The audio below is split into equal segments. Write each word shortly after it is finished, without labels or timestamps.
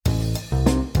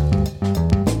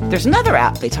There's another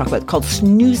app they talk about called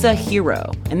Snooza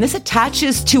Hero, and this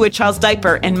attaches to a child's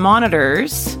diaper and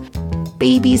monitors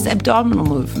baby's abdominal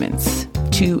movements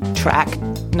to track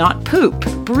not poop,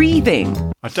 breathing.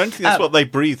 I don't think that's what they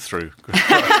breathe through.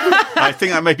 I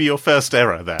think that may be your first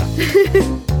error there.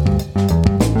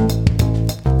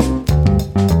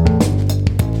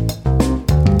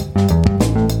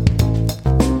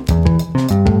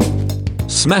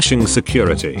 Smashing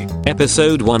Security,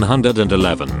 Episode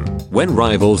 111, When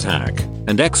Rivals Hack,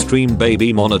 and Extreme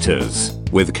Baby Monitors,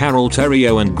 with Carol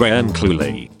Theriault and Graham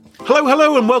Cluley.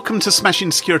 Hello, and welcome to Smashing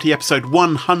Security, Episode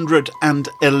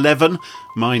 111.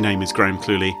 My name is Graham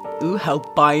Cluley. Ooh, how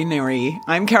binary.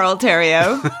 I'm Carol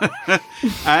Theriault.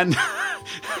 And...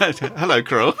 hello,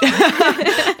 Carol.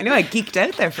 I know I geeked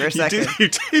out there for a second. You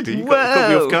did. You got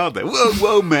me off guard there.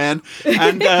 Whoa, man.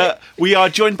 And we are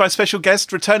joined by a special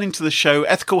guest returning to the show,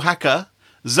 ethical hacker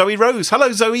Zoe Rose.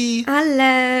 Hello, Zoe. Hello.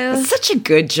 That's such a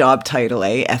good job title,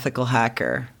 eh? Ethical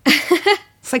hacker.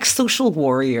 It's like social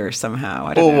warrior somehow.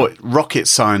 I don't know. Rocket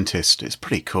scientist. It's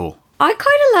pretty cool. I kind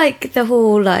of like the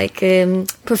whole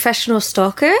professional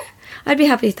stalker. I'd be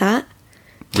happy with that.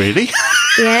 Really?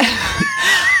 Yeah.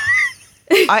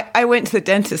 I went to the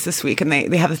dentist this week and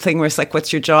they have a thing where it's like,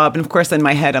 what's your job? And of course, in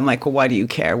my head, I'm like, well, why do you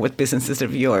care? What business is it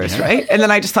of yours, right? And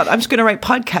then I just thought, I'm just going to write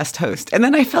podcast host. And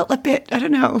then I felt a bit, I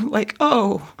don't know, like,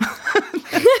 oh,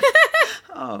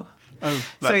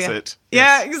 that's it.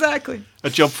 Yeah, exactly. A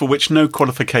job for which no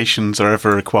qualifications are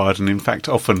ever required and, in fact,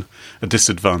 often a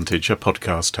disadvantage, a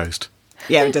podcast host.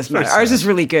 Yeah, it doesn't matter. Ours is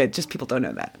really good. Just people don't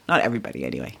know that. Not everybody,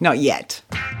 anyway. Not yet.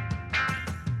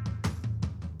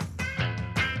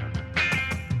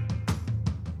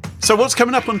 So what's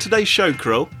coming up on today's show,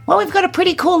 Carol? Well, we've got a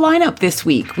pretty cool lineup this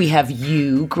week. We have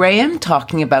you, Graham,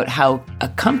 talking about how a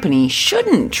company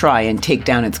shouldn't try and take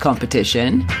down its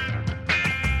competition.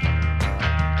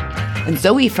 And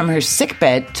Zoe, from her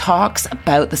sickbed, talks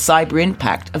about the cyber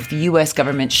impact of the US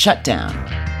government shutdown.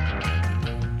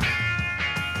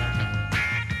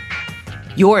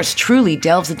 Yours truly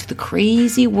delves into the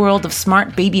crazy world of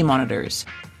smart baby monitors.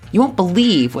 You won't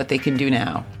believe what they can do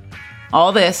now.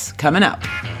 All this coming up.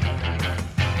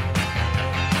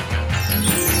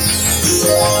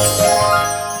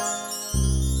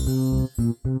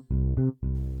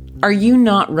 Are you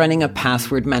not running a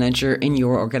password manager in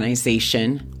your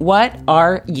organization? What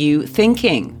are you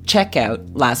thinking? Check out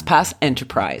LastPass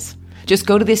Enterprise. Just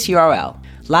go to this URL,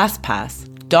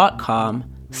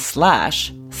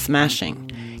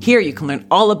 lastpass.com/smashing. Here you can learn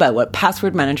all about what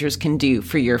password managers can do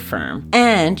for your firm,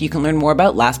 and you can learn more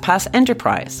about LastPass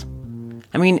Enterprise.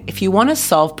 I mean, if you want to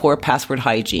solve poor password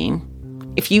hygiene,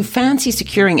 if you fancy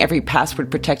securing every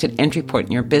password-protected entry point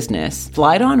in your business,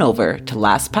 slide on over to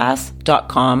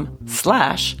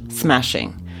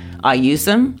lastpass.com/smashing. I use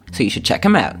them, so you should check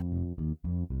them out.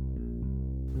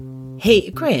 Hey,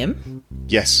 Graham.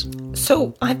 Yes.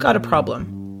 So, I've got a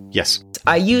problem. Yes.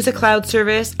 I use a cloud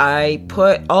service. I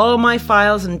put all my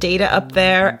files and data up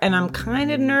there, and I'm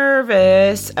kind of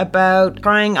nervous about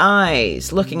prying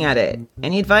eyes looking at it.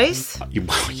 Any advice? You've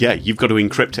got to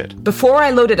encrypt it. Before I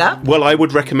load it up? Well, I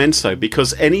would recommend so,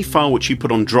 because any file which you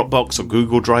put on Dropbox or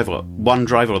Google Drive or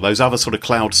OneDrive or those other sort of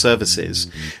cloud services,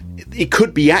 it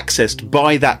could be accessed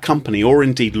by that company or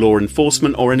indeed law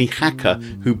enforcement or any hacker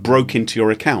who broke into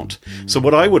your account. So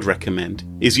what I would recommend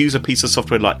is use a piece of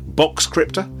software like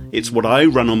Boxcryptor. It's what I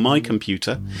run on my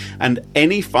computer, and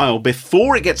any file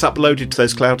before it gets uploaded to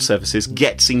those cloud services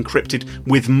gets encrypted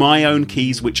with my own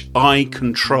keys, which I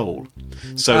control.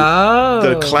 So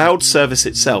the cloud service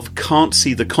itself can't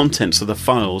see the contents of the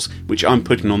files which I'm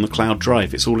putting on the cloud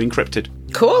drive. It's all encrypted.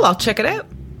 Cool, I'll check it out.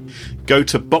 Go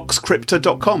to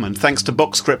boxcryptor.com, and thanks to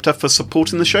Boxcryptor for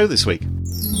supporting the show this week.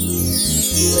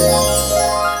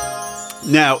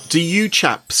 Now, do you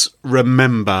chaps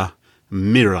remember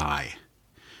Mirai?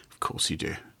 Of course you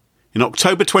do. In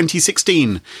October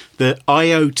 2016, the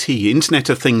IoT, Internet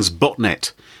of Things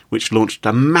botnet, which launched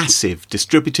a massive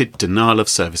distributed denial of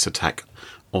service attack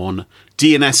on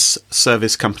DNS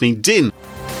service company DIN.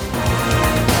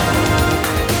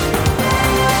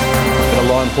 A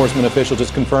law enforcement official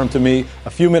just confirmed to me a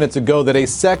few minutes ago that a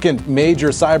second major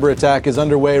cyber attack is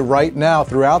underway right now.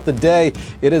 Throughout the day,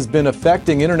 it has been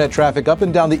affecting internet traffic up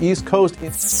and down the East Coast.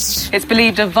 It's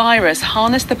believed a virus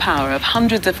harnessed the power of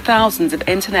hundreds of thousands of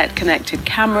internet-connected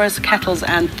cameras, kettles,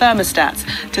 and thermostats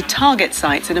to target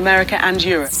sites in America and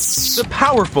Europe. The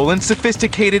powerful and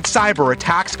sophisticated cyber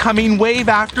attacks coming wave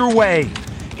after wave.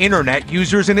 Internet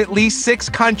users in at least 6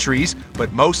 countries,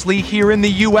 but mostly here in the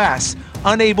U.S.,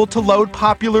 unable to load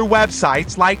popular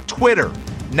websites like Twitter,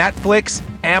 Netflix,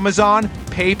 Amazon,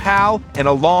 PayPal, and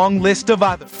a long list of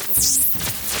others.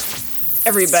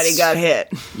 Everybody got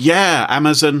hit. Yeah,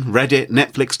 Amazon, Reddit,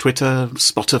 Netflix, Twitter,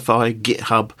 Spotify,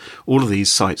 GitHub, all of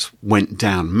these sites went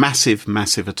down. Massive,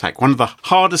 massive attack. One of the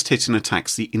hardest hitting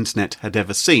attacks the internet had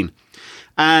ever seen.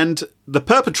 And the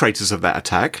perpetrators of that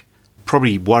attack,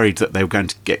 probably worried that they were going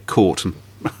to get caught, and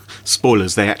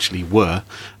spoilers, they actually were.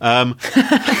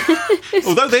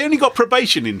 Although they only got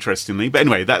probation, interestingly. But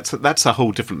anyway, that's a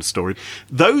whole different story.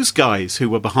 Those guys who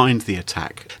were behind the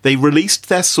attack, they released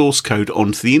their source code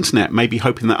onto the internet, maybe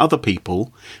hoping that other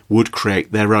people would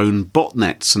create their own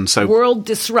botnets. And so, World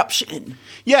disruption.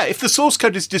 yeah, if the source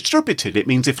code is distributed, it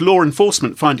means if law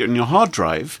enforcement find it on your hard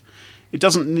drive, it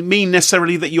doesn't mean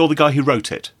necessarily that you're the guy who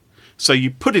wrote it. So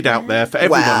you put it out there for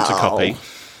everyone to copy.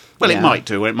 Well, it might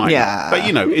do, it might not. But,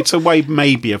 it's a way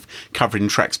maybe of covering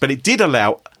tracks. But it did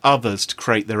allow others to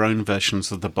create their own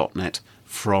versions of the botnet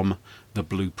from the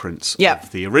blueprints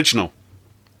of the original.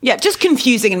 Yeah, just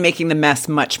confusing and making the mess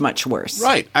much, much worse.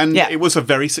 Right, and it was a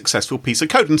very successful piece of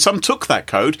code. And some took that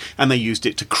code and they used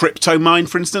it to crypto mine,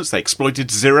 for instance. They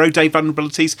exploited zero-day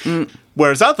vulnerabilities.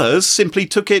 Whereas others simply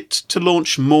took it to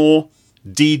launch more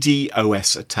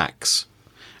DDoS attacks.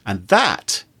 And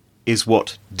that is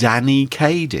what Danny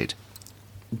Kaye did.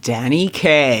 Danny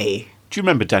Kaye. Do you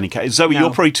remember Danny Kaye? Zoe,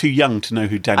 you're probably too young to know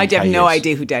who Danny Kaye is. I have no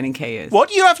idea who Danny Kaye is. What?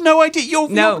 You have no idea? You're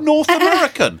North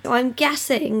American. I'm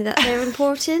guessing that they're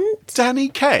important. Danny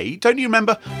Kaye? Don't you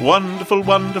remember? Wonderful,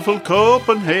 wonderful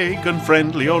Copenhagen,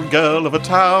 friendly old girl of a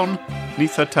town,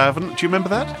 neath her tavern. Do you remember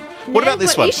that? What about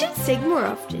this one? You should sing more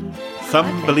often.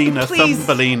 Thumbelina,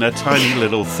 Thumbelina, tiny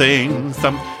little thing.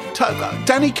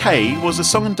 Danny Kaye was a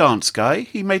song and dance guy.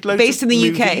 He made loads Based of in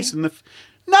the movies UK?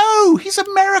 No, he's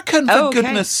American, for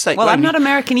goodness sake. Well, I'm not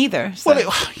American either. So.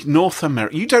 Well, North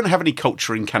America. You don't have any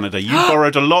culture in Canada. You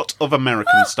borrowed a lot of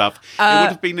American stuff. It would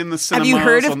have been in the cinemas. Have you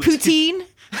heard of poutine?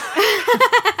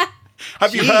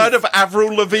 Have you heard of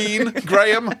Avril Lavigne,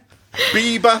 Graham?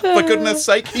 Bieber, for goodness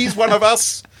sake. He's one of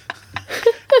us.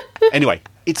 Anyway,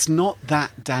 it's not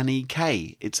that Danny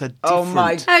Kaye. It's a different... Oh,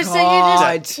 my God. Oh, so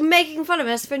you're just making fun of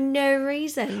us for no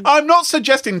reason. I'm not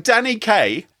suggesting Danny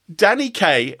Kaye,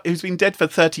 who's been dead for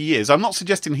 30 years, I'm not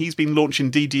suggesting he's been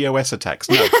launching DDoS attacks.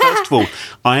 No, first of all,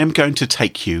 I am going to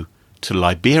take you to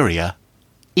Liberia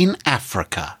in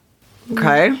Africa.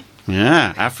 Okay.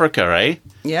 Yeah, Africa, eh?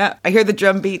 Yeah, I hear the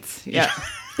drum beats. Yeah.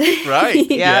 Right.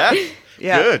 Yeah.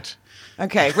 Good.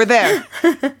 Okay, we're there.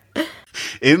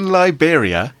 In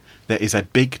Liberia, there is a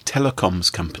big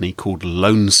telecoms company called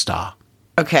Lone Star.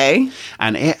 Okay.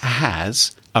 And it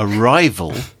has a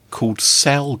rival called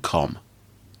Cellcom.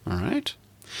 All right.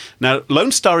 Now,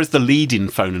 Lone Star is the leading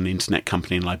phone and internet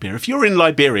company in Liberia. If you're in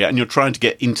Liberia and you're trying to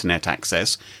get internet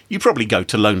access, you probably go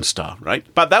to Lone Star, right?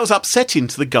 But that was upsetting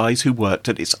to the guys who worked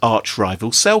at its arch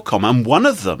rival Cellcom. And one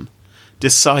of them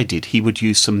decided he would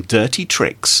use some dirty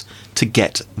tricks to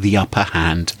get the upper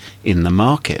hand in the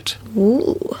market.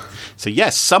 Ooh. So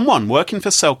yes, someone working for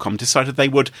Cellcom decided they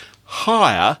would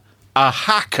hire a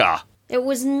hacker. It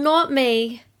was not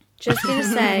me. Just going to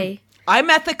say.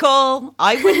 I'm ethical.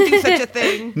 I wouldn't do such a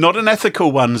thing. Not an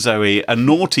ethical one, Zoe, a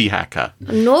naughty hacker.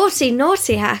 A naughty,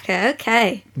 naughty hacker.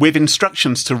 Okay. With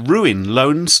instructions to ruin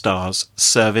Lone Star's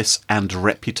service and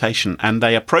reputation. And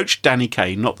they approached Danny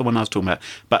Kaye, not the one I was talking about,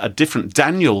 but a different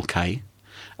Daniel Kaye,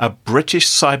 a British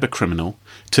cyber criminal,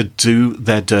 to do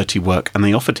their dirty work. And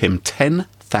they offered him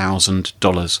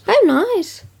 $10,000. Oh,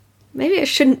 nice. Maybe it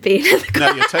shouldn't be another guy.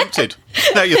 Now you're tempted.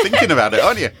 Now you're thinking about it,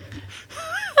 aren't you?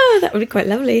 Oh, that would be quite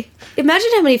lovely. Imagine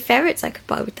how many ferrets I could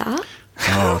buy with that.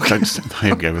 Oh, don't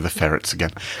here we go with the ferrets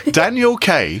again. Daniel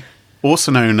Kaye,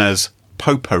 also known as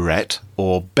Poporet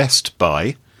or Best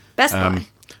Buy. Best Buy.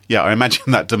 Yeah, I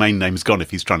imagine that domain name's gone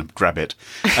if he's trying to grab it.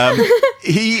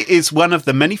 He is one of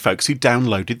the many folks who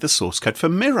downloaded the source code for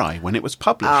Mirai when it was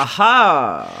published.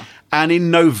 Aha. And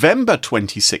in November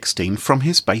 2016, from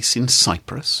his base in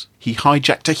Cyprus, he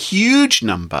hijacked a huge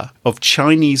number of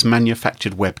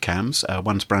Chinese-manufactured webcams,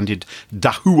 ones branded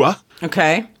Dahua,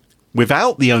 Okay.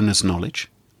 without the owner's knowledge,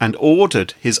 and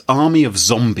ordered his army of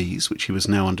zombies, which he was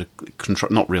now under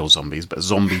control, not real zombies, but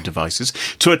zombie devices,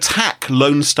 to attack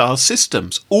Lone Star's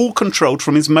systems, all controlled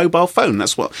from his mobile phone.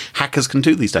 That's what hackers can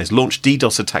do these days, launch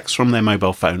DDoS attacks from their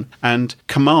mobile phone and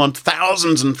command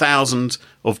thousands and thousands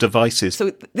of devices.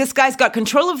 So this guy's got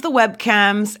control of the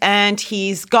webcams and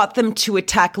he's got them to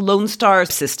attack Lone Star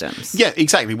systems. Yeah,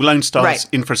 exactly. Lone Star's Right.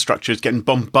 infrastructure is getting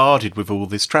bombarded with all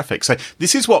this traffic. So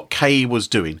this is what Kaye was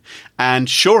doing. And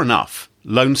sure enough,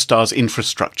 Lone Star's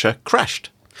infrastructure crashed.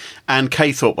 And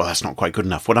Kay thought, well, that's not quite good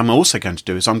enough. What I'm also going to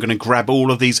do is I'm going to grab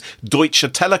all of these Deutsche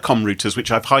Telekom routers,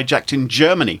 which I've hijacked in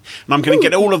Germany, and I'm going to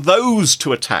get all of those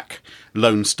to attack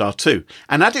Lone Star 2.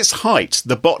 And at its height,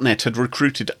 the botnet had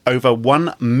recruited over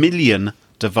 1 million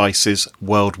devices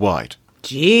worldwide.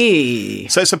 Gee.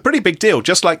 So it's a pretty big deal,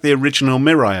 just like the original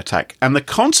Mirai attack. And the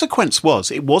consequence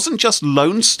was, it wasn't just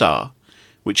Lone Star,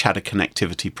 which had a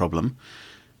connectivity problem,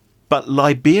 but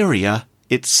Liberia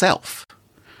itself.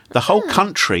 The whole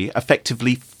country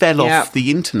effectively fell off the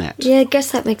internet. Yeah, I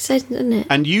guess that makes sense, doesn't it?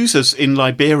 And users in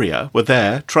Liberia were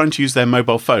there trying to use their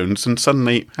mobile phones, and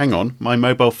suddenly, hang on, my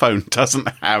mobile phone doesn't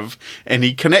have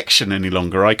any connection any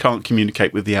longer. I can't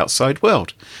communicate with the outside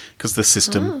world because the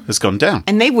system has gone down.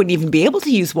 And they wouldn't even be able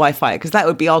to use Wi-Fi because that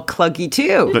would be all cluggy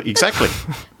too. But exactly.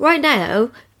 Right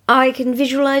now, I can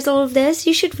visualize all of this.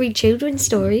 You should read children's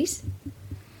stories.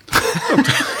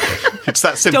 It's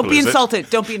that simple. Don't be is it? insulted.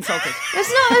 Don't be insulted.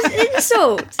 That's not an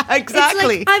insult.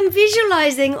 Exactly. It's like I'm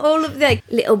visualizing all of the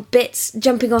little bits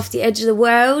jumping off the edge of the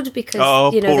world because Oh,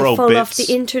 they poor old fall off bits.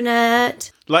 the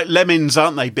internet. Like lemons,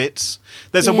 aren't they, bits?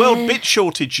 There's a world bit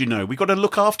shortage, you know. We've got to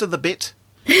look after the bit.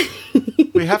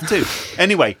 We have to.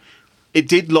 Anyway, it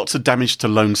did lots of damage to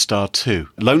Lone Star too.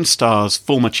 Lone Star's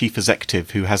former chief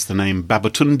executive, who has the name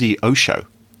Babatunde Osho.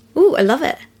 Ooh, I love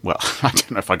it. Well, I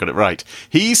don't know if I got it right.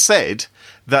 He said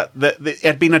that it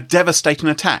had been a devastating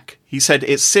attack. He said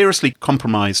it seriously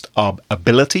compromised our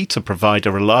ability to provide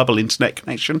a reliable internet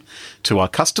connection to our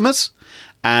customers.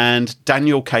 And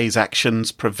Daniel Kay's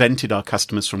actions prevented our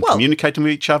customers from communicating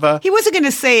with each other. He wasn't going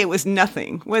to say it was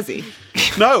nothing, was he?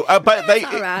 No, but they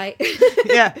All right.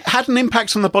 had an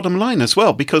impact on the bottom line as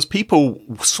well, because people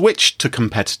switched to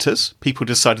competitors. People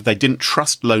decided they didn't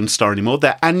trust Lone Star anymore.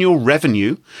 Their annual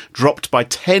revenue dropped by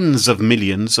tens of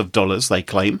millions of dollars, they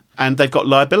claim, and they've got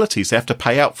liabilities. They have to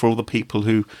pay out for all the people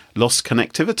who lost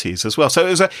connectivities as well. So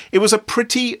it was a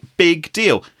pretty big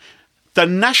deal. The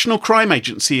National Crime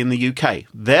Agency in the UK,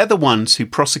 they're the ones who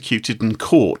prosecuted and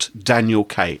caught Daniel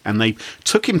Kay, and they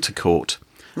took him to court,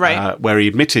 Right. Where he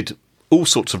admitted all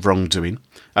sorts of wrongdoing.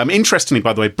 Interestingly,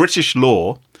 by the way, British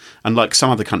law, unlike some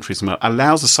other countries,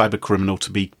 allows a cyber criminal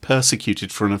to be persecuted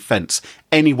for an offence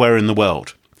anywhere in the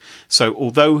world. So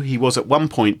although he was at one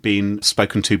point being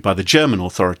spoken to by the German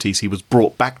authorities, he was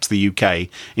brought back to the UK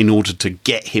in order to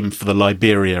get him for the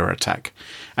Liberia attack.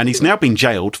 And he's now been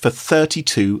jailed for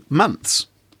 32 months.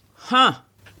 Huh.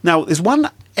 Now, there's one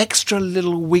extra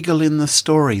little wiggle in the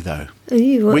story, though,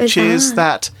 Ooh, what which is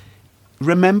that,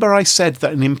 remember I said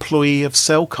that an employee of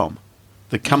Cellcom,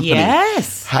 the company,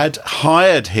 Yes. had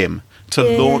hired him to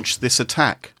launch this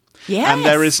attack. Yes. And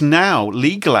there is now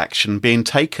legal action being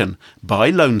taken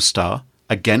by Lone Star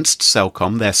against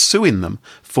Cellcom. They're suing them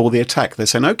for the attack. They're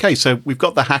saying, OK, so we've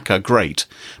got the hacker, great,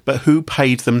 but who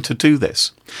paid them to do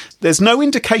this? There's no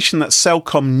indication that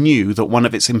Cellcom knew that one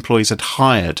of its employees had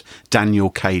hired Daniel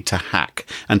Kay to hack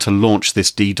and to launch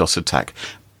this DDoS attack.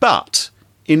 But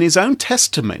in his own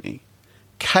testimony,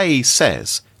 Kay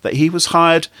says that he was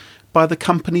hired by the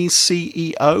company's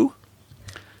CEO.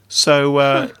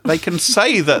 So they can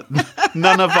say that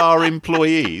none of our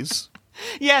employees...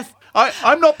 Yes.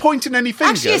 I'm not pointing any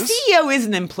fingers. Actually, a CEO is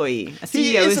an employee. A CEO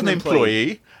He is an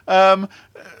employee. So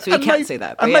you can't say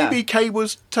that. But And yeah. maybe Kay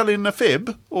was telling a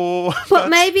fib, or... But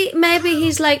maybe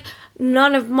he's like,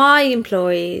 none of my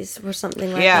employees or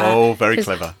something like Yeah. that. Oh, very 'Cause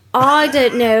clever. I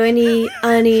don't know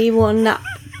anyone that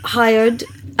hired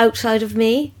outside of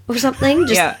me or something.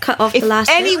 Just cut off if the last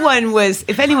bit.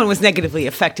 If anyone was negatively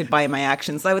affected by my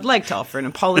actions, I would like to offer an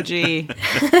apology.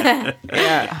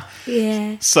 Yeah.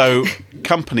 Yeah. So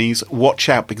companies, watch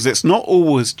out, because it's not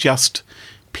always just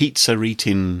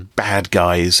pizza-eating bad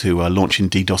guys who are launching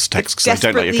DDoS attacks because they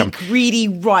don't let you Desperately come. greedy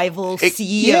rival CEOs.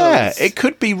 Yeah, it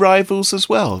could be rivals as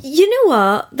well. You know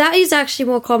what? That is actually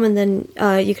more common than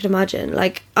you could imagine.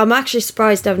 Like, I'm actually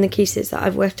surprised having the cases that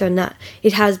I've worked on that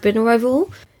it has been a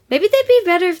rival. Maybe they'd be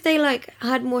better if they, like,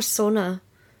 had more sauna.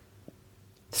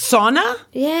 Sauna?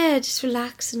 Yeah, just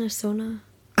relax in a sauna.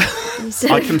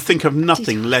 I can think of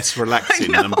nothing less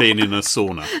relaxing than being in a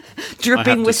sauna.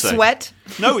 Dripping to with say. sweat?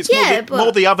 No, it's Yeah,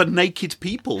 more the other naked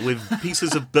people with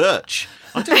pieces of birch.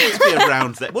 I don't want to be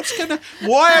around there. What's going to...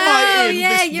 Why am I in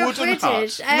yeah, this you're wooden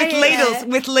British. hut? Oh, With yeah. ladles.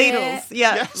 With ladles.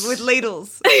 Yeah. Yes. With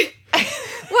ladles.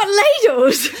 What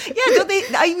ladles? Yeah, don't they?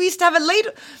 I used to have a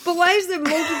ladle. But why is there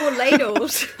multiple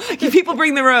ladles? People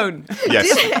bring their own. Yes.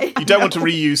 You don't want to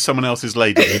reuse someone else's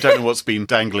ladle. You don't know what's been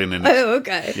dangling in it. Oh,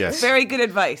 okay. Yes. Very good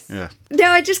advice. Yeah. No,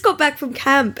 I just got back from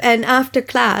camp, and after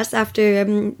class, after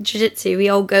jiu-jitsu, we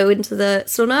all go into the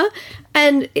sauna,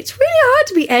 and it's really hard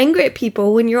to be angry at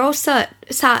people when you're all sat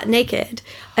naked.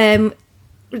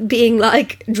 being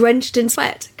like drenched in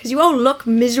sweat, because you all look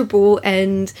miserable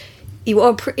and you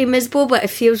are pretty miserable, but it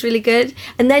feels really good.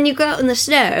 And then you go out in the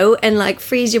snow and like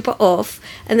freeze your butt off,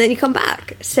 and then you come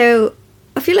back. So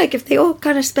I feel like if they all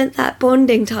kind of spent that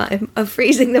bonding time of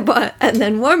freezing the butt and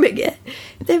then warming it,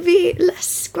 they'd be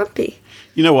less grumpy.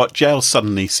 You know what? Jail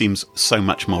suddenly seems so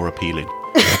much more appealing.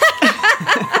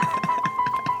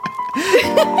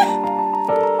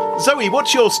 Zoe,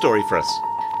 what's your story for us?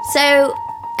 So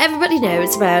everybody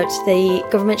knows about the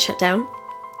government shutdown.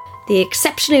 The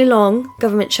exceptionally long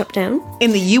government shutdown.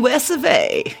 In the US of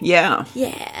A, yeah.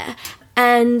 Yeah.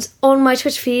 And on my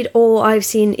Twitter feed, all I've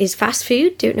seen is fast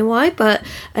food. Don't know why, but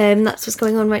that's what's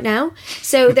going on right now.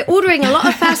 So they're ordering a lot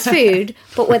of fast food,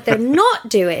 but what they're not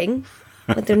doing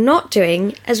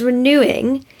is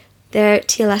renewing their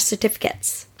TLS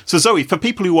certificates. So Zoe, for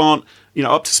people who aren't,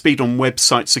 up to speed on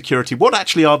website security, what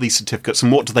actually are these certificates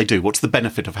and what do they do? What's the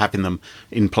benefit of having them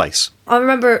in place? I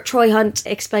remember Troy Hunt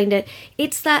explained it.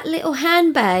 It's that little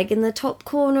handbag in the top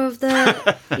corner of the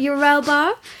URL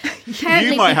bar.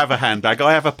 You might have a handbag.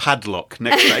 I have a padlock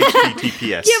next to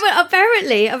HTTPS. Yeah, but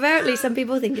apparently some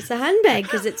people think it's a handbag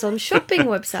because it's on shopping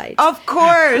websites. Of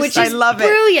course, which is I love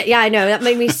brilliant. Yeah, I know. That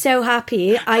made me so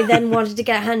happy. I then wanted to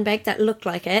get a handbag that looked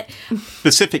like it.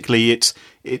 Specifically,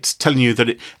 it's telling you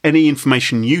that any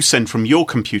information you send from your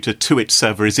computer to its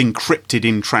server is encrypted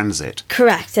in transit.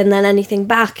 Correct, and then anything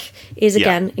back is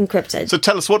again encrypted. So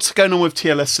tell us, what's going on with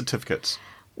TLS certificates?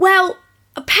 Well,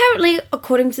 apparently,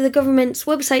 according to the government's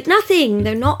website, nothing.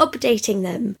 They're not updating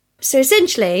them. So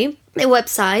essentially, the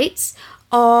websites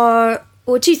are,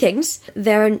 two things.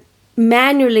 They're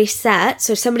manually set,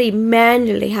 so somebody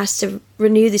manually has to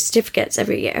renew the certificates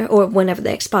every year or whenever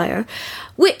they expire,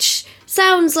 which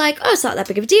sounds like, it's not that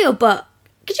big of a deal, but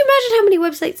could you imagine how many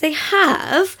websites they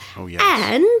have? Oh,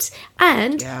 yes.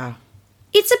 And Yeah.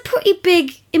 it's a pretty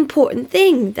big, important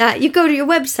thing that you go to your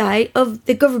website of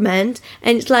the government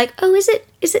and it's like, is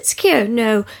it secure?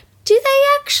 No. Do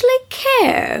they actually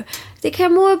care? They care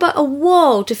more about a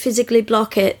wall to physically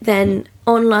block it than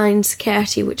online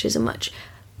security, which is a much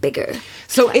bigger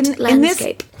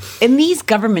landscape. In these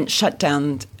government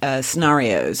shutdown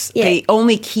scenarios, they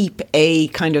only keep a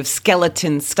kind of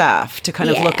skeleton staff to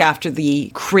kind of look after the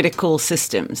critical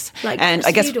systems. And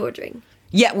I guess food ordering.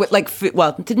 Yeah,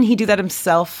 didn't he do that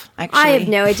himself, actually? I have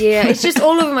no idea. It's just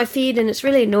all over my feed and it's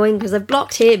really annoying because I've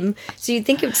blocked him, so you'd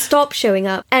think it would stop showing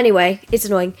up. Anyway, it's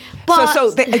annoying. But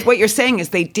what you're saying is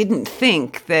they didn't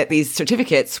think that these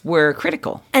certificates were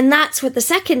critical. And that's what the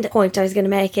second point I was going to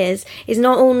make is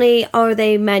not only are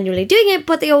they manually doing it,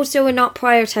 but they also are not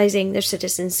prioritizing their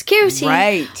citizen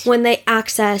security when they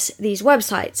access these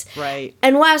websites. Right.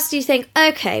 And whilst you think,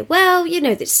 okay, well,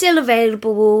 it's still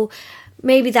available,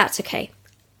 maybe that's okay.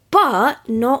 But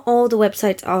not all the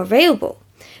websites are available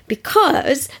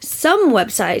because some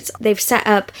websites, they've set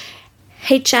up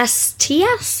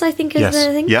HSTS, I think is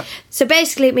the thing. Yep. So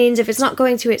basically it means if it's not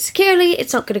going to it securely,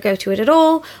 it's not going to go to it at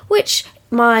all, which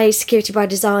my Security by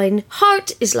Design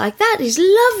heart is like, that is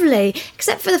lovely,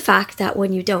 except for the fact that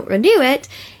when you don't renew it,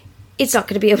 it's not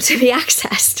going to be able to be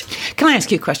accessed. Can I ask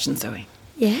you a question, Zoe?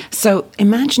 Yeah. So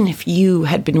imagine if you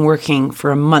had been working for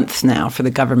a month now for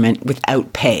the government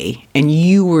without pay and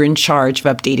you were in charge of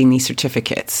updating these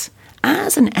certificates.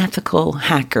 As an ethical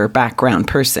hacker background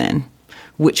person,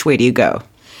 which way do you go?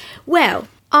 Well,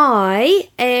 I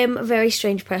am a very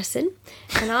strange person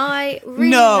and I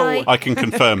really I can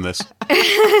confirm this.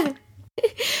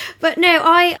 But no,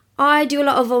 I do a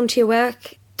lot of volunteer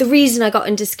work. The reason I got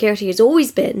into security has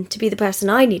always been to be the person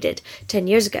I needed 10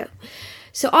 years ago.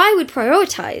 So I would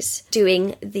prioritise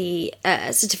doing the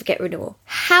certificate renewal.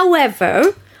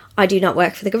 However, I do not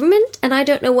work for the government and I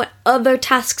don't know what other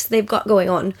tasks they've got going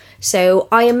on. So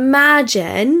I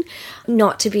imagine,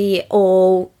 not to be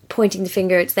all pointing the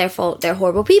finger, it's their fault, they're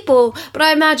horrible people, but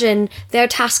I imagine their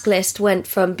task list went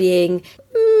from being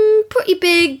pretty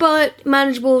big but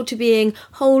manageable to being,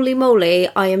 holy moly,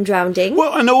 I am drowning.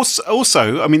 Well, and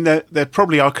also, I mean, there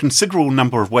probably are a considerable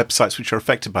number of websites which are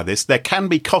affected by this. There can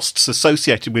be costs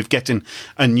associated with getting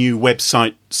a new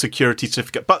website security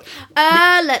certificate. But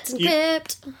Let's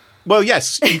Encrypt. Well,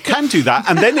 yes, you can do that,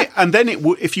 and then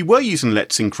if you were using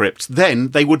Let's Encrypt, then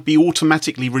they would be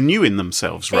automatically renewing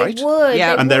themselves, right? They would,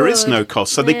 yeah, and there is no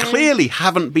cost, so they clearly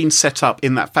haven't been set up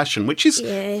in that fashion, which is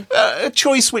a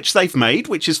choice which they've made,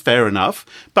 which is fair enough.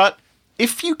 But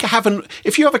if you have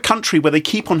a country where they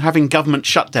keep on having government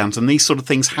shutdowns and these sort of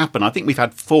things happen, I think we've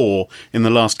had 4 in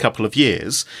the last couple of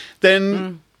years,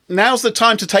 then now's the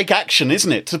time to take action,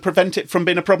 isn't it, to prevent it from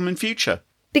being a problem in future?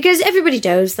 Because everybody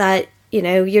knows that You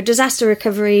know, your disaster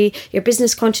recovery, your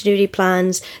business continuity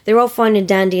plans, they're all fine and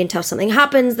dandy until something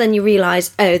happens, then you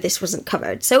realise, oh, this wasn't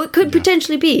covered. So it could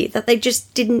potentially be that they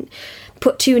just didn't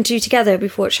put 2 and 2 together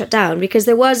before it shut down, because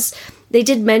they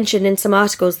did mention in some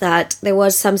articles that there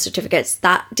was some certificates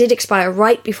that did expire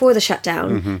right before the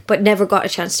shutdown, but never got a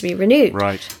chance to be renewed.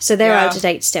 Right. So they're out of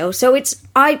date still. So it's,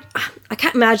 I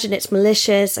can't imagine it's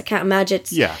malicious. I can't imagine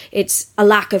it's a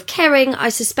lack of caring. I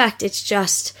suspect it's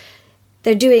just,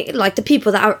 they're doing, like, the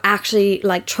people that are actually,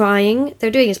 like, trying,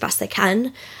 they're doing as best they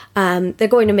can. They're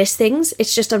going to miss things.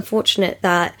 It's just unfortunate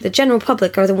that the general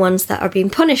public are the ones that are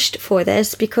being punished for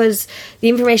this, because the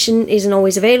information isn't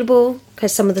always available,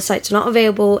 because some of the sites are not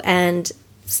available, and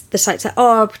the sites that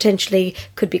are potentially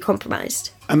could be compromised.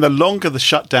 And the longer the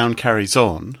shutdown carries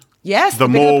on, Yes, the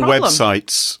the bigger more the problem.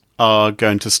 websites are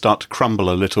going to start to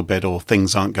crumble a little bit, or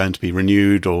things aren't going to be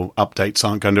renewed, or updates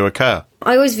aren't going to occur.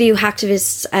 I always view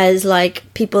hacktivists as, like,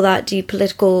 people that do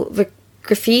political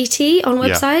graffiti on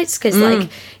websites, because like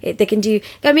they can do,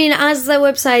 I mean, as the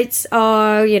websites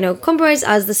are, you know, compromised,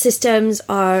 as the systems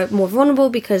are more vulnerable,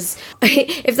 because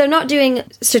if they're not doing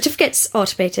certificates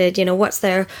automated, you know, what's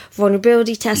their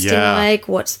vulnerability testing like,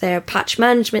 what's their patch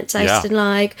management testing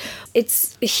like?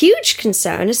 It's a huge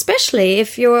concern, especially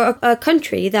if you're a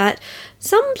country that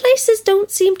some places don't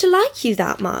seem to like you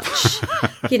that much.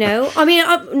 You know, I mean,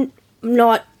 I'm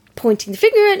not pointing the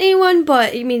finger at anyone,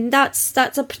 but I mean, that's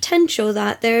a potential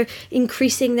that they're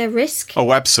increasing their risk.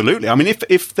 Oh, absolutely. I mean,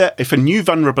 if a new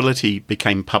vulnerability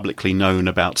became publicly known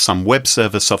about some web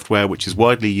server software which is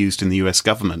widely used in the US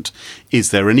government,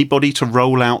 is there anybody to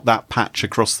roll out that patch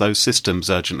across those systems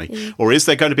urgently? Or is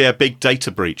there going to be a big data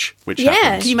breach which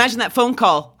happens? Can you imagine that phone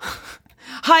call?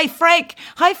 Hi, Frank.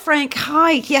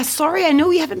 Hi. Yeah, sorry, I know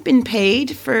we haven't been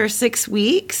paid for 6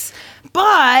 weeks,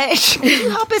 but can you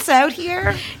help us out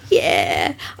here?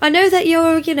 Yeah, I know that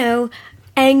you're, you know,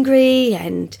 angry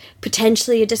and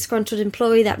potentially a disgruntled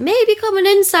employee that may become an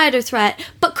insider threat,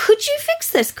 but could you fix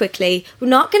this quickly? We're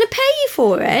not going to pay you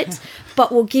for it,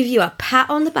 but we'll give you a pat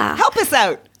on the back. Help us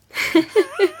out.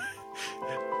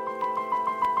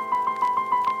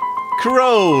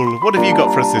 Carole, what have you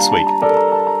got for us this week?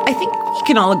 I think we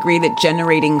can all agree that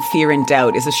generating fear and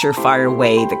doubt is a surefire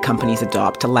way that companies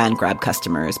adopt to land grab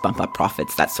customers, bump up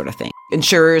profits, that sort of thing.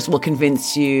 Insurers will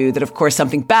convince you that, of course,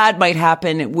 something bad might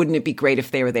happen. Wouldn't it be great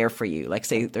if they were there for you? Like,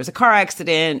 say there's a car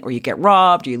accident, or you get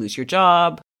robbed, or you lose your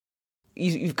job.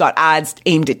 You've got ads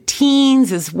aimed at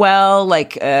teens as well,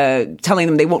 like telling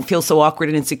them they won't feel so awkward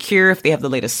and insecure if they have the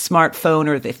latest smartphone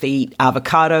or if they eat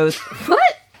avocados. What?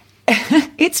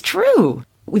 It's true.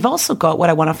 We've also got what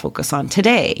I want to focus on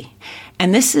today.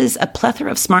 And this is a plethora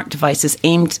of smart devices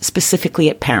aimed specifically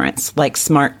at parents, like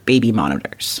smart baby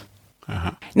monitors.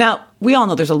 Now, we all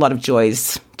know there's a lot of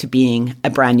joys to being a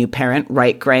brand new parent,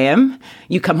 right, Graham?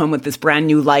 You come home with this brand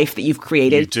new life that you've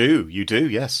created. You do,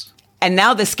 yes. And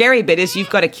now the scary bit is you've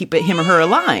got to keep him or her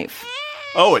alive.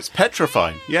 Oh, it's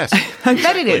petrifying, yes. I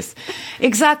bet it is.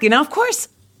 Exactly. Now, of course,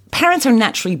 parents are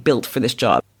naturally built for this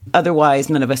job. Otherwise,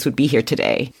 none of us would be here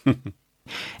today.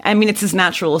 I mean, it's as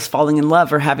natural as falling in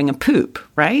love or having a poop,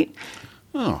 right?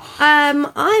 Oh.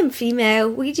 I'm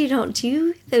female. We do not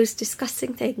do those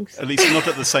disgusting things. At least not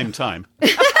at the same time.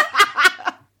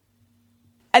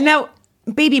 And now,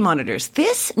 baby monitors.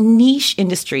 This niche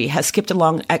industry has skipped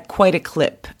along at quite a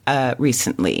clip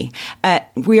recently.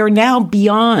 We are now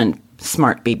beyond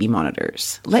smart baby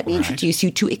monitors. Let me introduce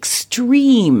you to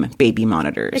extreme baby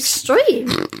monitors. Extreme?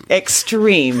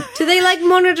 Extreme. Do they, like,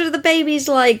 monitor the baby's,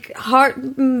 like, heart,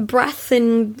 breath,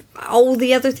 and all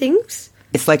the other things?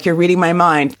 It's like you're reading my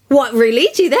mind. What, really?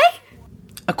 Do they?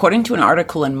 According to an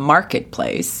article in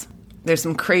Marketplace, there's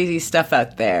some crazy stuff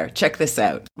out there. Check this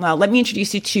out. Now, let me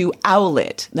introduce you to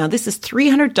Owlet. Now, this is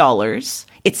 $300.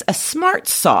 It's a smart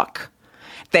sock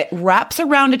that wraps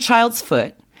around a child's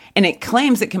foot, and it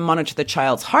claims it can monitor the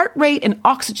child's heart rate and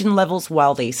oxygen levels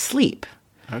while they sleep.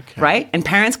 Okay. Right? And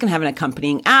parents can have an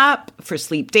accompanying app for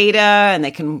sleep data, and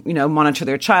they can, you know, monitor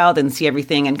their child and see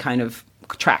everything and kind of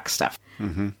track stuff.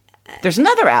 Mm-hmm. There's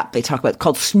another app they talk about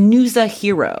called Snooza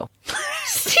Hero.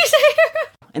 Snooza Hero?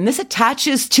 And this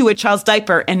attaches to a child's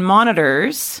diaper and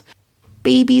monitors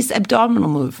baby's abdominal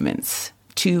movements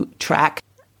to track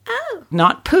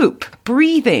not poop,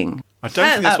 breathing. I don't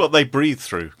think that's what they breathe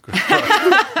through.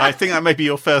 I think that may be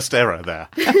your first error there.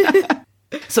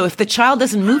 So if the child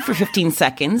doesn't move for 15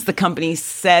 seconds, the company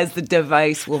says the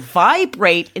device will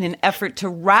vibrate in an effort to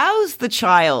rouse the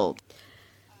child.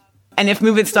 And if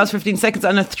movement stops for 15 seconds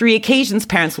on 3 occasions,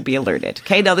 parents will be alerted.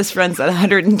 Okay, now this runs at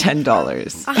 $110.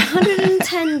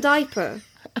 $110 diaper.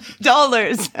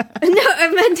 Dollars. No, I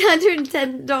meant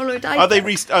 $110 diaper. Are they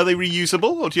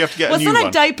reusable, or do you have to get Well, a it's new not one?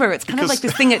 a diaper. It's kind of Because- like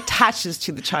this thing that attaches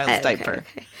to the child's diaper.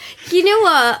 Okay. You know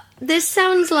what? This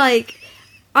sounds like...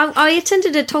 I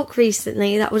attended a talk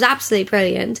recently that was absolutely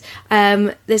brilliant.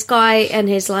 This guy and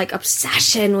his like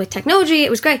obsession with technology, it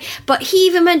was great. But he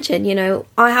even mentioned,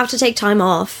 I have to take time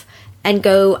off and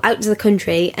go out to the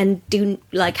country and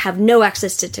have no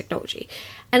access to technology.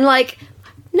 And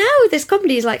now this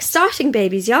company is starting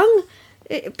babies young.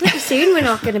 Pretty soon we're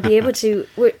not going to be able to.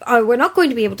 We're not going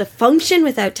to be able to function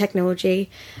without technology.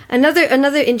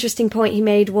 Another interesting point he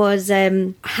made was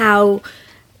how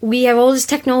we have all this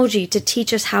technology to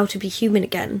teach us how to be human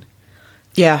again.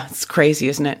 Yeah, it's crazy,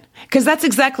 isn't it? Because that's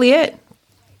exactly it.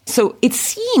 So it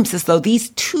seems as though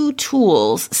these two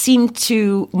tools seem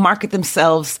to market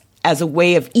themselves as a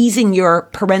way of easing your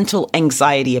parental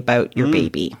anxiety about your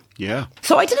baby. Yeah.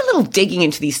 So I did a little digging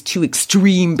into these two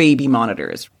extreme baby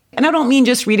monitors. And I don't mean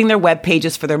just reading their web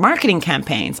pages for their marketing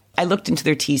campaigns. I looked into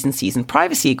their T's and C's and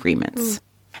privacy agreements.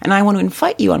 And I want to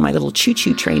invite you on my little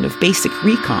choo-choo train of basic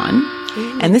recon.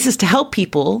 And this is to help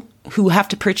people who have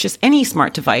to purchase any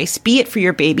smart device, be it for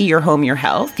your baby, your home, your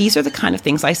health. These are the kind of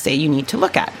things I say you need to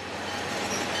look at.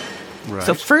 Right.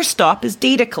 So first stop is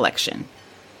data collection.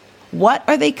 What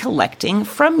are they collecting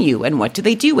from you and what do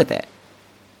they do with it?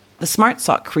 The Smart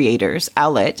Sock creators,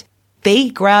 Owlet, they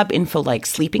grab info like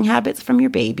sleeping habits from your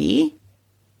baby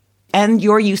and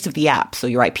your use of the app. So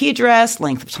your IP address,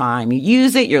 length of time you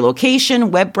use it, your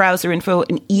location, web browser info,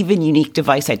 and even unique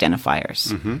device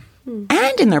identifiers.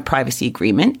 And in their privacy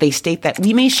agreement, they state that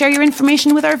we may share your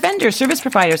information with our vendors, service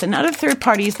providers, and other third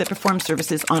parties that perform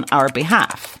services on our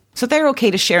behalf. So they're okay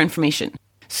to share information.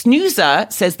 Snooza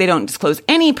says they don't disclose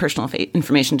any personal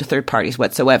information to third parties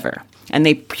whatsoever. And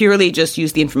they purely just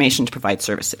use the information to provide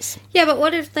services. Yeah, but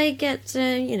what if they get,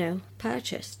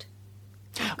 purchased?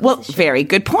 Well, very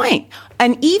good point.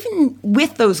 And even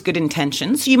with those good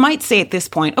intentions, you might say at this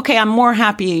point, okay, I'm more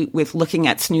happy with looking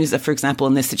at Snooza, for example,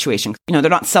 in this situation. They're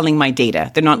not selling my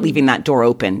data. They're not leaving that door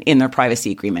open in their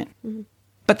privacy agreement.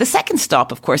 But the second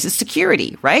stop, of course, is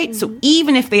security, right? So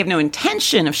even if they have no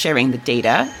intention of sharing the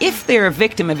data, if they're a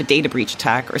victim of a data breach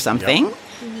attack or something,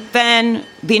 then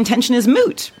the intention is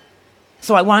moot.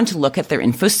 So I wanted to look at their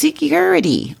info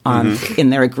security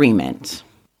in their agreement.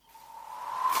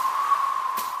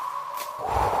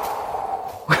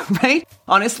 Right?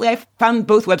 Honestly, I found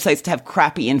both websites to have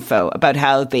crappy info about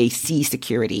how they see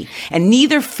security, and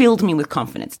neither filled me with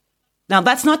confidence. Now,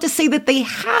 that's not to say that they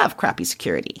have crappy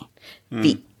security.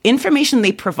 The information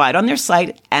they provide on their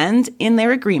site and in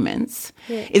their agreements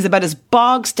is about as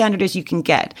bog standard as you can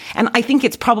get. And I think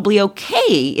it's probably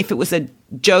okay if it was a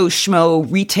Joe Schmo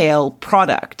retail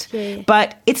product,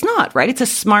 but it's not, right? It's a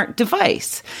smart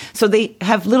device. So they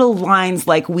have little lines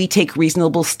like, we take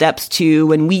reasonable steps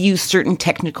to, and we use certain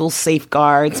technical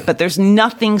safeguards, but there's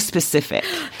nothing specific.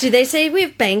 Do they say we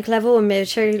have bank level and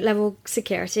military level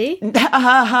security?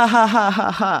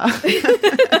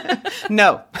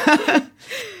 No.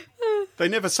 They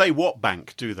never say what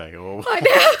bank, do they? Or I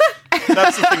know.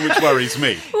 that's the thing which worries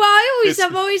me. Well,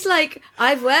 I'm always like,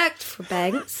 I've worked for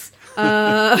banks. You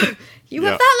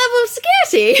have that level of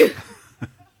security.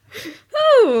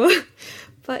 Oh,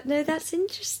 but no, that's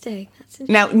interesting.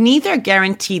 Now, neither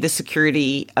guarantee the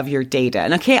security of your data.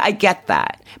 And okay, I get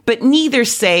that. But neither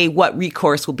say what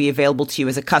recourse will be available to you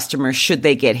as a customer should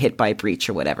they get hit by a breach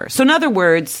or whatever. So in other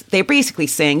words, they're basically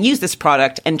saying, use this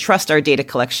product and trust our data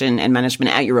collection and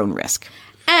management at your own risk.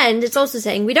 And it's also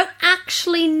saying we don't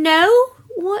actually know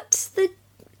what the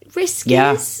risk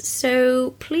is,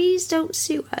 so please don't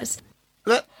sue us.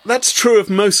 That's true of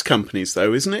most companies,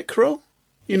 though, isn't it, Carol?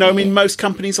 Most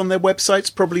companies on their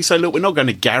websites probably say, look, we're not going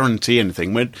to guarantee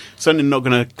anything. We're certainly not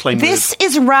going to claim this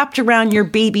is wrapped around your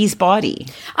baby's body.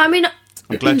 I mean,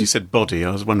 I'm glad you said body.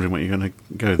 I was wondering what you're going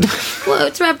to go there. well,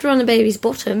 it's wrapped around the baby's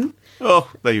bottom. Oh,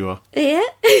 there you are. Yeah,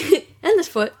 and the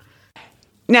foot.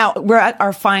 Now, we're at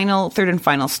our third and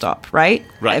final stop, right?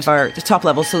 Right. Of the top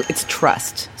level, so it's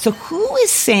trust. So who is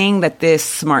saying that this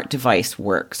smart device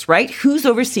works, right? Who's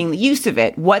overseeing the use of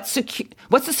it? What's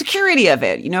the security of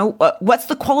it? What's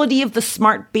the quality of the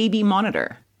smart baby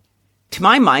monitor? To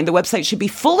my mind, the website should be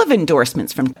full of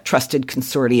endorsements from trusted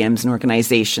consortiums and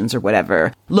organizations or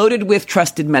whatever, loaded with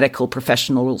trusted medical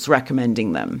professionals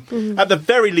recommending them. At the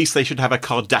very least, they should have a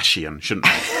Kardashian, shouldn't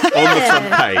they? On the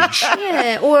front page.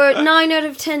 Yeah, or 9 out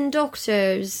of 10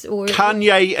 doctors. Or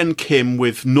Kanye and Kim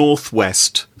with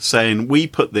Northwest saying, we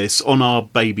put this on our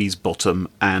baby's bottom,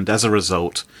 and as a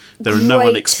result, There are no Great.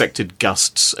 unexpected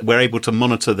gusts. We're able to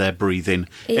monitor their breathing.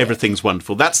 Yeah. Everything's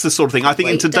wonderful. That's the sort of thing. I think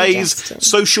in Great today's digestion.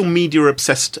 social media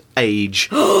obsessed age,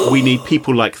 we need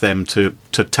people like them to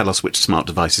tell us which smart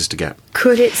devices to get.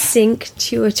 Could it sync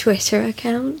to a Twitter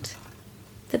account?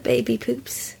 The baby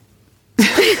poops.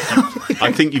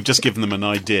 I think you've just given them an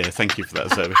idea. Thank you for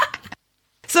that, Zoe.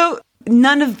 So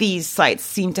none of these sites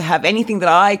seem to have anything that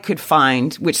I could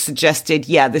find which suggested,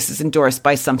 yeah, this is endorsed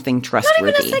by something Not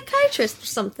trustworthy. even a psychiatrist or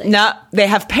something. No, they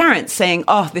have parents saying,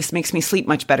 oh, this makes me sleep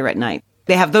much better at night.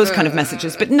 They have those kind of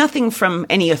messages, but nothing from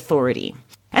any authority.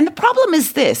 And the problem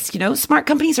is this, smart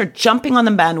companies are jumping on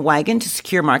the bandwagon to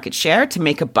secure market share, to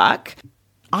make a buck.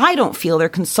 I don't feel they're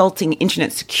consulting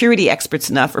internet security experts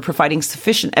enough or providing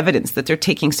sufficient evidence that they're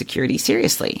taking security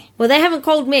seriously. Well, they haven't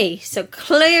called me, so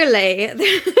clearly...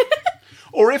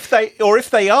 Or if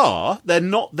they are, they're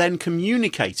not then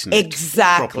communicating it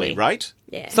Exactly. properly, right?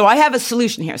 Yeah. So I have a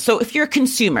solution here. So if you're a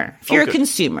consumer,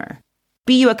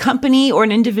 be you a company or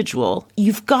an individual,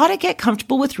 you've got to get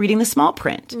comfortable with reading the small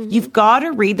print. Mm-hmm. You've got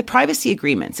to read the privacy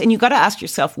agreements, and you've got to ask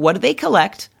yourself, what do they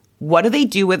collect? What do they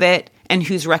do with it? And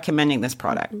who's recommending this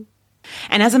product? Mm-hmm.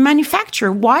 And as a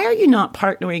manufacturer, why are you not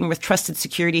partnering with trusted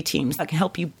security teams that can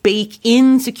help you bake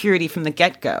in security from the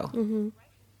get-go? Mm-hmm.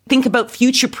 Think about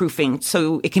future-proofing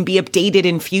so it can be updated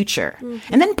in future.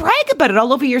 Mm-hmm. And then brag about it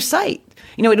all over your site.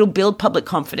 It'll build public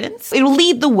confidence. It'll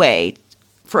lead the way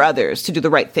for others to do the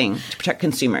right thing to protect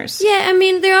consumers. Yeah, I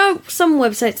mean, there are some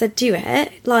websites that do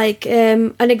it. Like,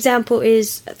 an example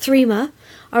is Threema.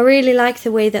 I really like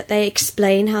the way that they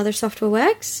explain how their software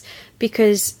works,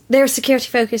 because they're security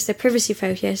focused, they're privacy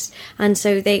focused, and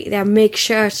so they make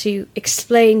sure to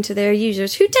explain to their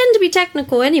users, who tend to be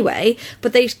technical anyway,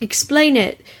 but they explain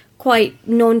it quite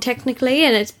non-technically,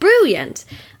 and it's brilliant.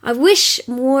 I wish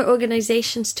more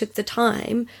organizations took the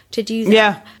time to do that.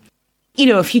 Yeah.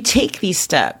 If you take these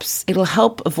steps, it'll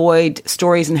help avoid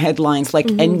stories and headlines like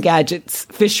Engadget's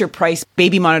Fisher-Price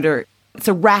baby monitor. It's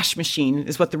a rash machine,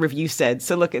 is what the review said.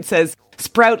 So look, it says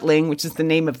Sproutling, which is the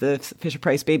name of the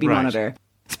Fisher-Price baby monitor.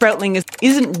 Sproutling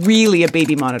isn't really a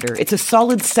baby monitor. It's a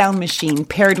solid sound machine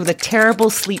paired with a terrible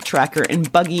sleep tracker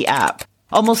and buggy app.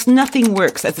 Almost nothing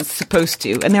works as it's supposed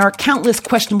to, and there are countless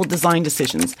questionable design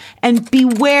decisions. And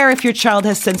beware if your child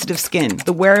has sensitive skin.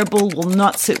 The wearable will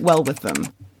not sit well with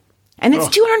them. And it's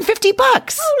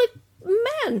 $250. Oh,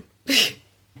 man.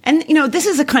 And, this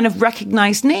is a kind of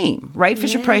recognized name, right?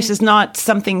 Fisher-Price is not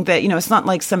something that, it's not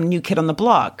like some new kid on the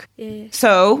block. Yeah.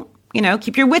 So,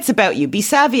 keep your wits about you. Be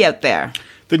savvy out there.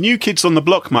 The new kids on the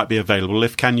block might be available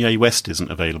if Kanye West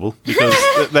isn't available, because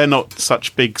they're not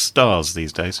such big stars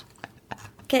these days.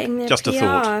 Getting their Just a PR.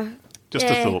 thought. Just a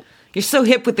Yeah. thought. You're so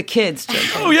hip with the kids, Jake.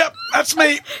 Oh, yep, that's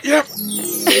me. Yep.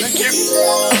 Thank you.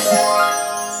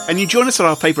 And you join us at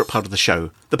our favourite part of the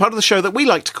show, the part of the show that we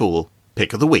like to call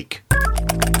Pick of the Week.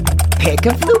 Pick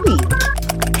of the week.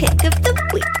 Pick of the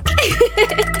week.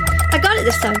 I got it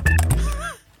this time.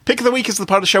 Pick of the Week is the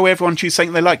part of the show where everyone chooses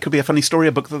something they like. Could be a funny story,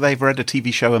 a book that they've read, a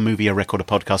TV show, a movie, a record, a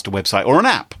podcast, a website, or an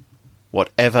app.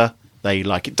 Whatever they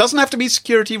like. It doesn't have to be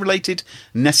security related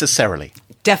necessarily.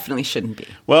 Definitely shouldn't be.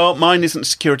 Well, mine isn't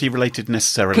security related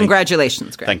necessarily.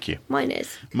 Congratulations, Greg. Thank you. Mine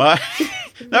is. No,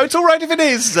 it's all right if it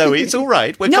is, Zoe. It's all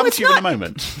right. We'll No, come it's to you in a not.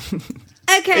 moment.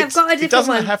 Okay, I've got a different one. It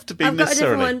doesn't have to be I've got a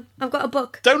necessarily. different one. I've got a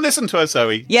book. Don't listen to her,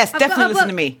 Zoe. Yes, I've got definitely a listen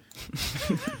to book. me.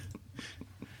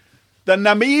 The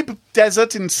Namib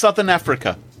Desert in southern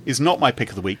Africa is not my pick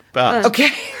of the week, but Okay.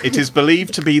 it is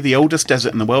believed to be the oldest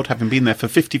desert in the world, having been there for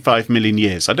 55 million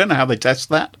years. I don't know how they test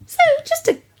that. So,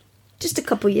 just a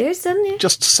couple years, then, yeah.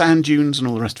 Just sand dunes and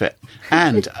all the rest of it.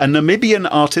 And a Namibian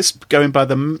artist going by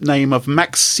the name of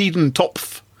Max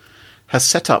Siedentopf has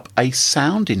set up a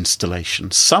sound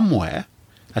installation somewhere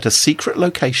at a secret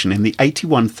location in the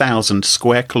 81,000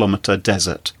 square kilometre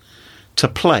desert to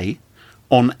play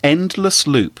on endless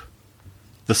loop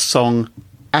the song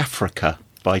Africa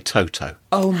by Toto.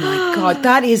 Oh my God,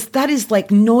 that is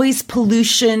like noise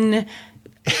pollution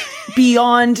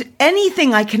beyond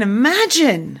anything I can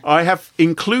imagine. I have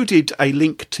included a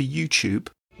link to YouTube.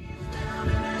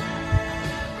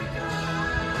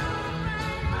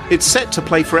 It's set to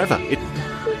play forever.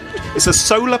 It's a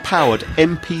solar-powered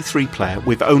MP3 player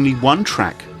with only one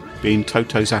track being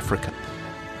Toto's Africa.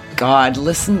 God,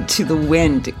 listen to the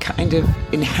wind. It kind of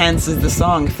enhances the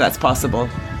song, if that's possible.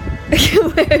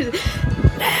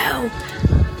 No.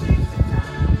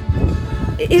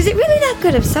 Is it really that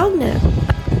good of a song now?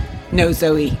 No,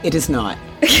 Zoe, it is not.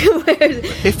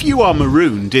 If you are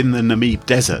marooned in the Namib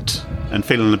desert and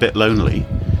feeling a bit lonely,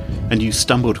 and you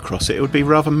stumbled across it, it would be a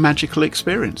rather magical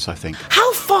experience, I think.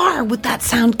 How far would that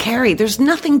sound carry? There's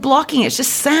nothing blocking it. It's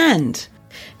just sand.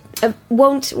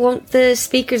 Won't the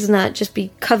speakers and that just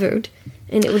be covered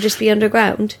and it will just be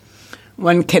underground?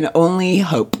 One can only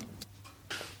hope.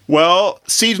 Well,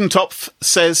 Siedentopf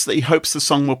says that he hopes the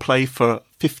song will play for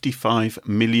 55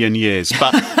 million years,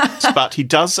 but he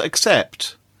does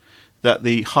accept that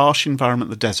the harsh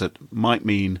environment of the desert might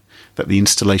mean that the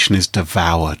installation is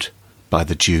devoured by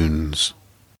the dunes.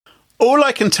 All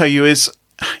I can tell you is,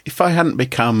 if I hadn't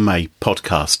become a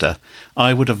podcaster,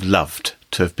 I would have loved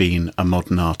to have been a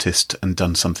modern artist and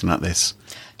done something like this.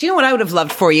 Do you know what I would have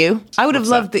loved for you? I would have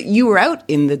loved that you were out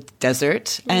in the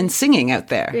desert and singing out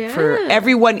there for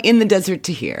everyone in the desert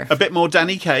to hear. A bit more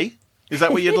Danny Kaye? Is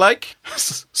that what you'd like?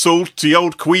 Salty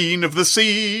old queen of the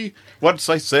sea, once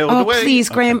I sailed away. Oh, please,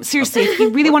 Graham, Okay. seriously, if you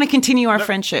really want to continue our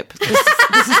friendship, this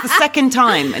is the second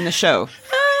time in the show.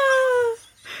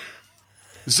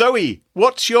 Zoe,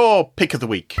 what's your pick of the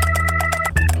week?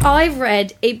 I've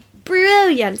read a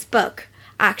brilliant book,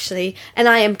 actually, and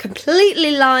I am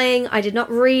completely lying. I did not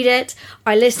read it.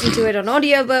 I listened to it on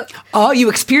audiobook. Oh, you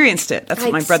experienced it. That's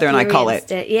what my brother and I call it.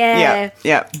 Yeah.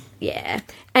 Yeah.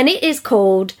 And it is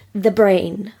called The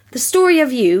Brain, The Story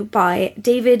of You by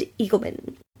David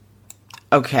Eagleman.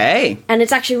 Okay. And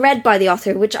it's actually read by the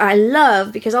author, which I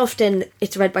love because often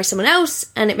it's read by someone else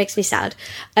and it makes me sad.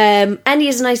 And he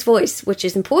has a nice voice, which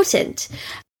is important.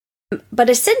 But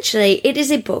essentially, it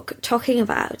is a book talking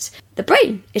about the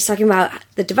brain. It's talking about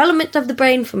the development of the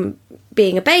brain from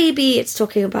being a baby. It's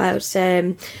talking about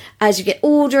as you get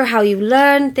older, how you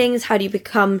learn things, how do you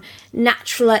become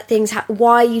natural at things,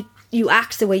 why you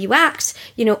act the way you act,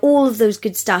 all of those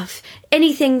good stuff.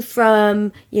 Anything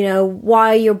from,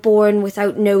 why you're born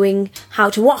without knowing how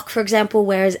to walk, for example,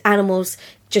 whereas animals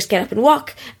just get up and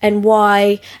walk, and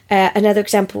why another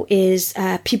example is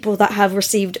people that have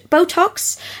received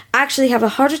Botox actually have a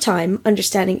harder time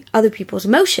understanding other people's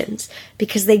emotions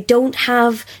because they don't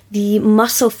have the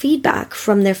muscle feedback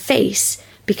from their face,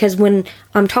 because when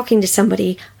I'm talking to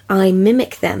somebody, I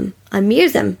mimic them, I mirror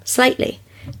them slightly.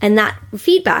 And that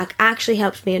feedback actually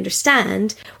helped me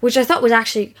understand, which I thought was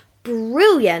actually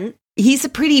brilliant. He's a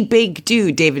pretty big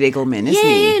dude, David Eagleman, isn't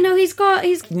he? Yeah, no, he's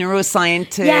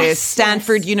neuroscientist, Yes,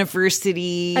 Stanford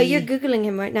University. Oh, you're Googling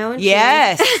him right now, aren't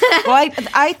Yes. you? Well,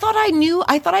 I thought I knew.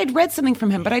 I thought I'd read something from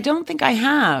him, but I don't think I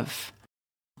have.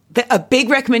 A big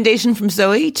recommendation from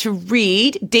Zoe to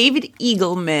read David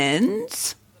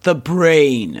Eagleman's The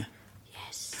Brain.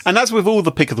 And as with all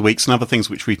the pick of the weeks and other things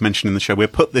which we've mentioned in the show, we'll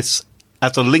put this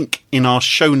as a link in our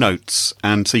show notes.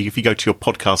 And so if you go to your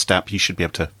podcast app, you should be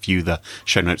able to view the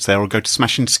show notes there, or go to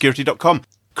smashingsecurity.com.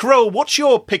 Carole, what's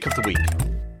your pick of the week?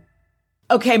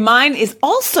 Okay, mine is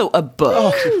also a book.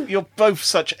 Oh, you're both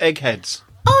such eggheads.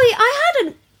 Oh, yeah,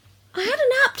 I had an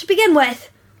app to begin with.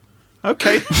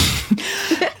 Okay.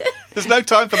 There's no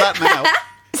time for that now.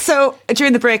 So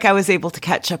during the break, I was able to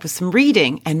catch up with some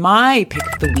reading, and my pick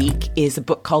of the week is a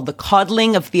book called The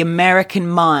Coddling of the American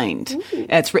Mind.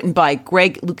 It's written by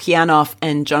Greg Lukianoff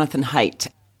and Jonathan Haidt.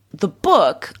 The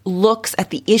book looks at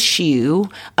the issue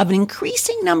of an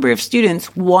increasing number of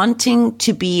students wanting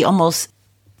to be almost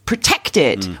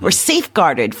protected or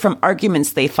safeguarded from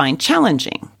arguments they find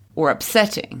challenging or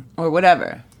upsetting or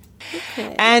whatever.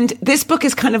 Okay. And this book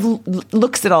is kind of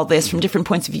looks at all this from different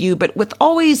points of view, but with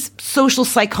always social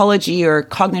psychology or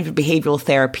cognitive behavioral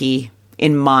therapy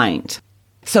in mind.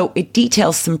 So it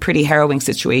details some pretty harrowing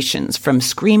situations, from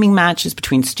screaming matches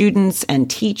between students and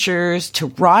teachers to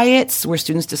riots where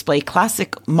students display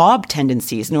classic mob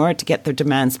tendencies in order to get their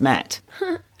demands met.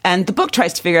 And the book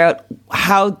tries to figure out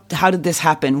how did this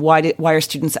happen? Why are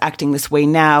students acting this way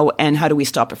now? And how do we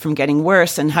stop it from getting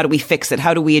worse? And how do we fix it?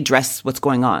 How do we address what's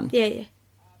going on? Yeah.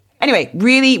 Anyway,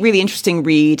 really, really interesting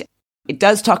read. It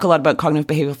does talk a lot about cognitive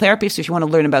behavioral therapy. So if you want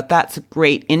to learn about that, it's a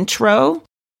great intro.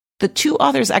 The two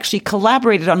authors actually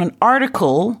collaborated on an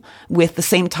article with the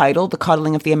same title, The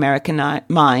Coddling of the American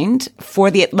Mind, for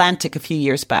The Atlantic a few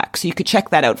years back. So you could check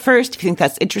that out first. If you think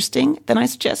that's interesting, then I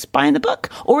suggest buying the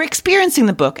book or experiencing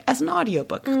the book as an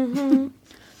audiobook. So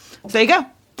there you go.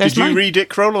 There's Did you mine. read it,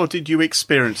 Carole, or did you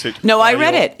experience it? No, I by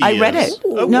read your it. I read ears? it.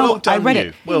 Oh, No, well done I read you.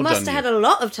 it. Well You must done have you. had a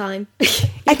lot of time.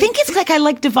 I think it's like I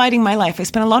like dividing my life. I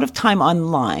spend a lot of time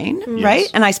online,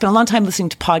 right? And I spend a lot of time listening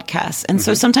to podcasts. And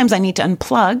so sometimes I need to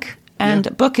unplug. And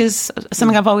a book is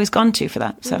something I've always gone to for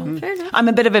that. So Fair enough. I'm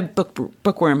a bit of a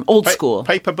bookworm, old school.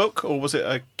 Paper book, or was it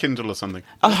a Kindle or something?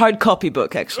 A hard copy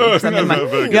book, actually. 'cause I'm in my-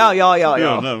 very good.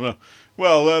 Yeah. No.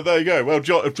 Well, there you go. Well,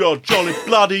 jolly,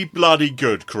 bloody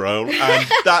good, Carole. And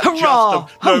that Hurrah!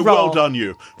 Hurrah! well done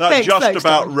you. That Thanks,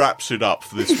 about Tom. wraps it up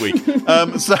for this week.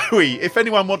 Zoe, if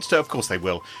anyone wants to, of course they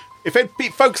will. If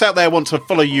folks out there want to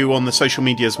follow you on the social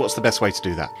medias, what's the best way to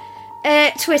do that?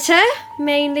 Twitter,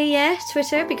 mainly, yeah,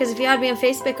 Twitter, because if you add me on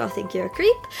Facebook, I'll think you're a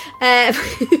creep.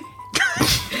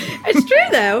 It's true,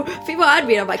 though. People add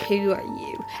me and I'm like, who are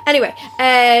you? Anyway,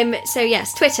 so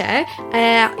yes, Twitter.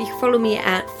 You can follow me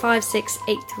at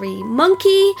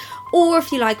 5683monkey, or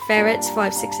if you like ferrets,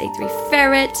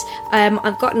 5683ferret.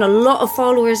 I've gotten a lot of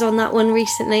followers on that one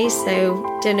recently, so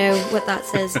don't know what that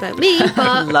says about me,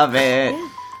 but... Love it. Yeah.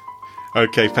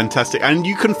 Okay, fantastic. And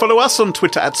you can follow us on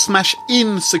Twitter at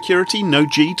SmashInSecurity, no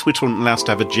G. Twitter won't allow us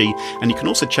to have a G. And you can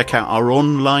also check out our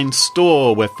online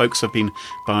store where folks have been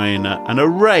buying an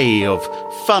array of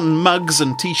fun mugs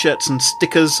and T-shirts and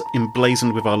stickers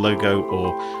emblazoned with our logo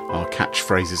or our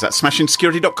catchphrases at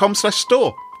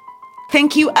smashinsecurity.com/store.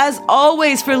 Thank you, as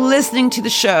always, for listening to the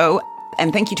show.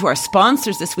 And thank you to our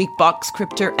sponsors this week,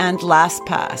 Boxcryptor and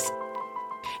LastPass.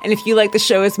 And if you like the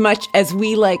show as much as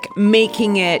we like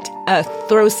making it,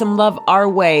 throw some love our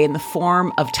way in the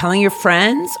form of telling your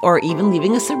friends or even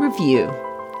leaving us a review.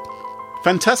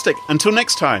 Fantastic. Until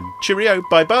next time. Cheerio.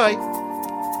 Bye-bye.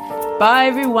 Bye,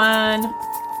 everyone.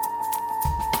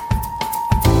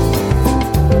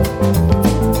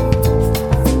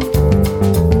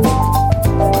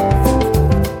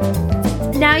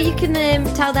 Now you can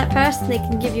tell that person they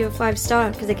can give you a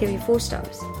 5-star because they give you 4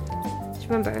 stars. Just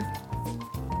remember.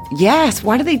 Yes.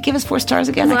 Why did they give us 4 stars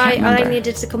again? Well, I can't remember. I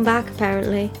needed to come back,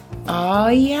 apparently. Oh,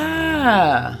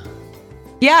 yeah.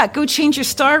 Yeah, go change your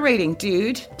star rating,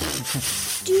 dude.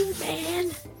 Stupid.